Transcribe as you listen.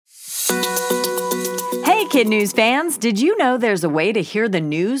Kid News fans, did you know there's a way to hear the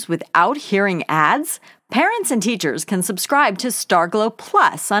news without hearing ads? Parents and teachers can subscribe to Starglow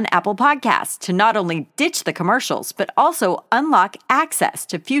Plus on Apple Podcasts to not only ditch the commercials, but also unlock access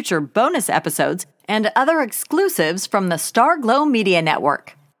to future bonus episodes and other exclusives from the Starglow Media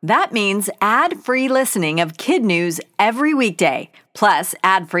Network. That means ad-free listening of kid news every weekday, plus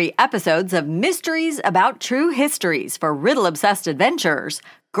ad-free episodes of mysteries about true histories for riddle-obsessed adventurers,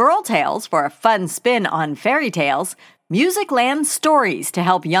 girl tales for a fun spin on fairy tales, Musicland stories to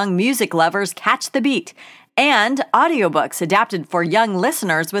help young music lovers catch the beat, and audiobooks adapted for young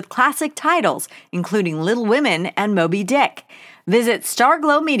listeners with classic titles, including Little Women and Moby Dick. Visit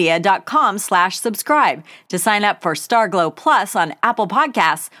starglowmedia.com/subscribe to sign up for Starglow Plus on Apple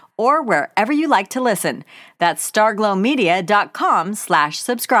Podcasts or wherever you like to listen. That's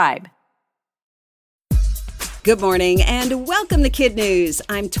starglowmedia.com/subscribe. Good morning and welcome to Kid News.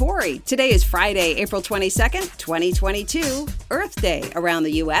 I'm Tori. Today is Friday, April 22nd, 2022, Earth Day around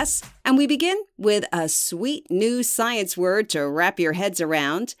the U.S. And we begin with a sweet new science word to wrap your heads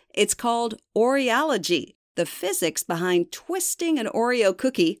around. It's called Oreology, the physics behind twisting an Oreo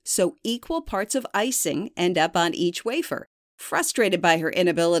cookie so equal parts of icing end up on each wafer. Frustrated by her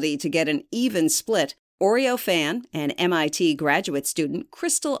inability to get an even split, Oreo fan and MIT graduate student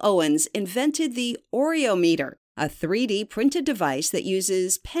Crystal Owens invented the Oreometer, a 3D printed device that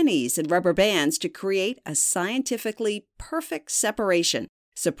uses pennies and rubber bands to create a scientifically perfect separation.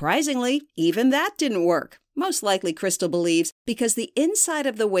 Surprisingly, even that didn't work. Most likely, Crystal believes, because the inside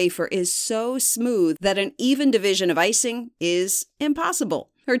of the wafer is so smooth that an even division of icing is impossible.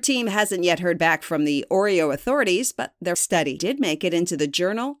 Her team hasn't yet heard back from the Oreo authorities, but their study did make it into the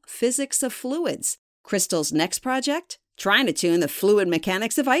journal Physics of Fluids. Crystal's next project? Trying to tune the fluid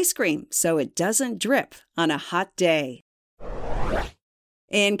mechanics of ice cream so it doesn't drip on a hot day.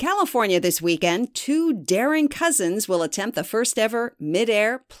 In California this weekend, two daring cousins will attempt the first ever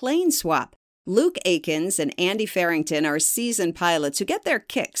mid-air plane swap. Luke Akins and Andy Farrington are seasoned pilots who get their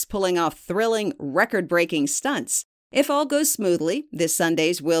kicks pulling off thrilling, record-breaking stunts. If all goes smoothly, this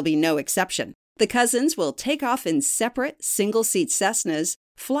Sunday's will be no exception. The cousins will take off in separate, single-seat Cessnas,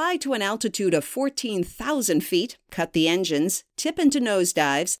 fly to an altitude of 14,000 feet, cut the engines, tip into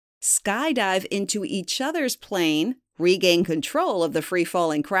nosedives, skydive into each other's plane, regain control of the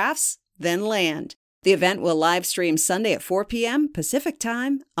free-falling crafts, then land. The event will live stream Sunday at 4 p.m. Pacific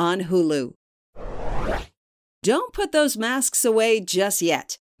Time on Hulu. Don't put those masks away just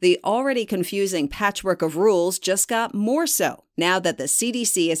yet. The already confusing patchwork of rules just got more so now that the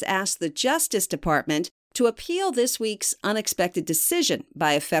CDC has asked the Justice Department to appeal this week's unexpected decision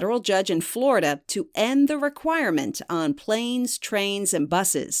by a federal judge in Florida to end the requirement on planes, trains, and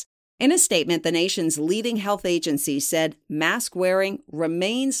buses. In a statement, the nation's leading health agency said mask wearing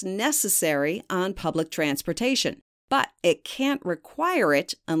remains necessary on public transportation, but it can't require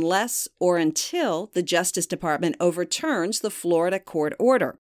it unless or until the Justice Department overturns the Florida court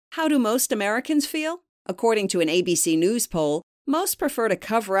order. How do most Americans feel? According to an ABC News poll, most prefer to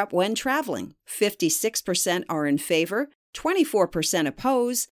cover up when traveling. 56% are in favor, 24%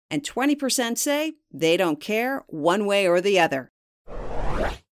 oppose, and 20% say they don't care one way or the other.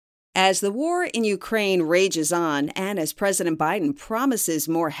 As the war in Ukraine rages on, and as President Biden promises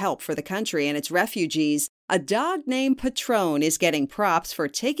more help for the country and its refugees, a dog named Patron is getting props for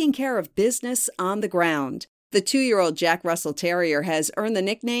taking care of business on the ground. The 2-year-old Jack Russell Terrier has earned the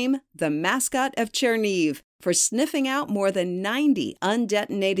nickname the Mascot of Cherniv for sniffing out more than 90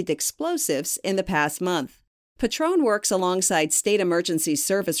 undetonated explosives in the past month. Patron works alongside state emergency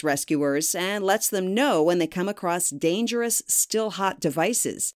service rescuers and lets them know when they come across dangerous, still-hot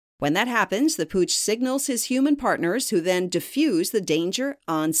devices. When that happens, the pooch signals his human partners who then defuse the danger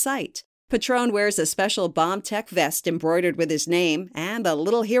on site. Patron wears a special bomb tech vest embroidered with his name, and the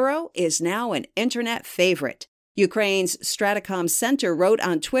little hero is now an internet favorite. Ukraine's Stratacom Center wrote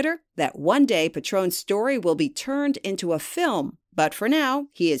on Twitter that one day Patron's story will be turned into a film, but for now,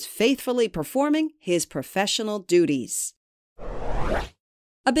 he is faithfully performing his professional duties.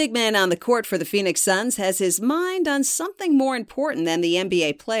 A big man on the court for the Phoenix Suns has his mind on something more important than the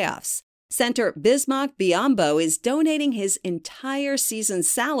NBA playoffs. Center Bismack Biyombo is donating his entire season's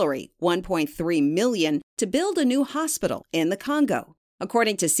salary, $1.3 million, to build a new hospital in the Congo.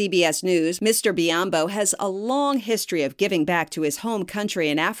 According to CBS News, Mr. Biyombo has a long history of giving back to his home country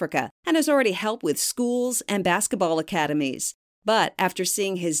in Africa and has already helped with schools and basketball academies. But after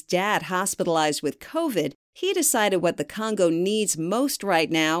seeing his dad hospitalized with COVID, he decided what the Congo needs most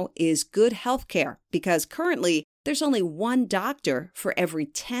right now is good health care, because currently there's only one doctor for every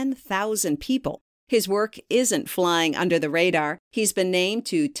 10,000 people. His work isn't flying under the radar. He's been named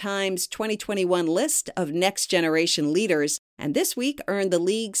to Time's 2021 list of next-generation leaders, and this week earned the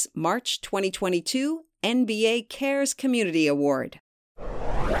league's March 2022 NBA Cares Community Award.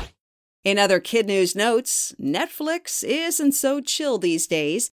 In other kid news notes, Netflix isn't so chill these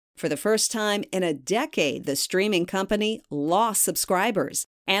days. For the first time in a decade, the streaming company lost subscribers.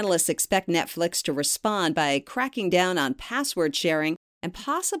 Analysts expect Netflix to respond by cracking down on password sharing and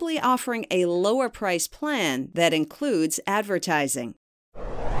possibly offering a lower price plan that includes advertising.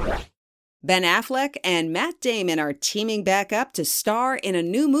 Ben Affleck and Matt Damon are teaming back up to star in a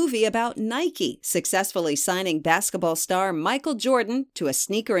new movie about Nike, successfully signing basketball star Michael Jordan to a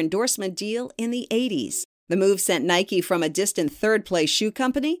sneaker endorsement deal in the 80s. The move sent Nike from a distant third-place shoe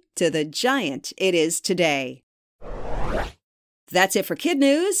company to the giant it is today. That's it for Kid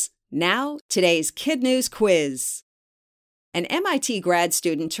News. Now, today's Kid News quiz. An MIT grad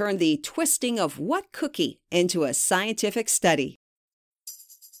student turned the twisting of what cookie into a scientific study?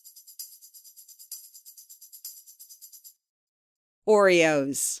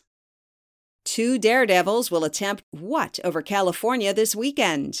 Oreos. 2 daredevils will attempt what over California this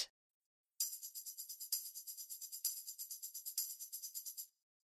weekend?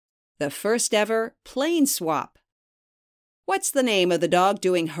 The first ever plane swap. What's the name of the dog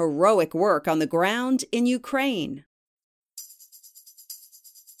doing heroic work on the ground in Ukraine?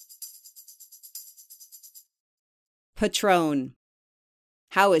 Patron.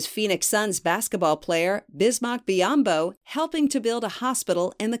 How is Phoenix Suns basketball player Bismack Biyombo helping to build a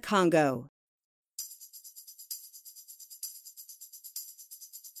hospital in the Congo?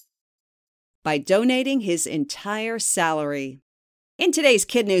 By donating his entire salary. In today's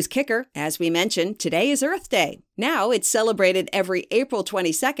Kid News Kicker, as we mentioned, today is Earth Day. Now it's celebrated every April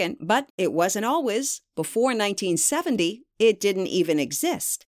 22nd, but it wasn't always. Before 1970, it didn't even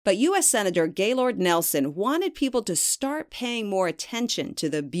exist. But U.S. Senator Gaylord Nelson wanted people to start paying more attention to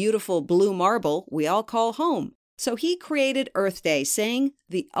the beautiful blue marble we all call home. So he created Earth Day, saying,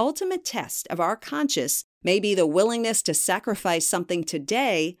 the ultimate test of our conscience may be the willingness to sacrifice something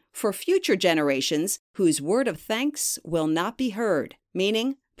today for future generations whose word of thanks will not be heard.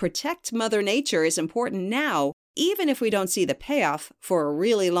 Meaning, protect Mother Nature is important now, even if we don't see the payoff for a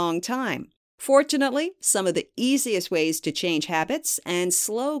really long time. Fortunately, some of the easiest ways to change habits and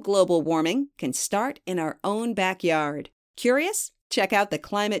slow global warming can start in our own backyard. Curious? Check out the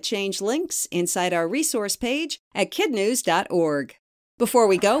climate change links inside our resource page at kidnews.org. Before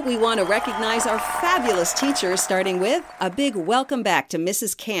we go, we want to recognize our fabulous teachers, starting with a big welcome back to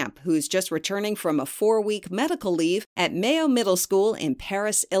Mrs. Camp, who's just returning from a 4-week medical leave at Mayo Middle School in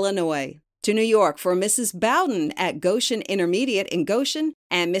Paris, Illinois. To New York for Mrs. Bowden at Goshen Intermediate in Goshen,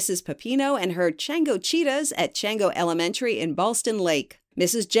 and Mrs. Pepino and her Chango Cheetahs at Chango Elementary in Ballston Lake.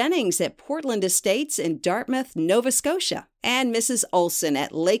 Mrs. Jennings at Portland Estates in Dartmouth, Nova Scotia, and Mrs. Olson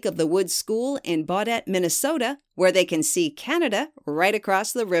at Lake of the Woods School in Baudette, Minnesota, where they can see Canada right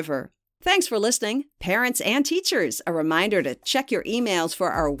across the river. Thanks for listening, parents and teachers. A reminder to check your emails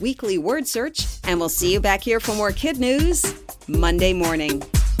for our weekly word search, and we'll see you back here for more Kid News Monday morning.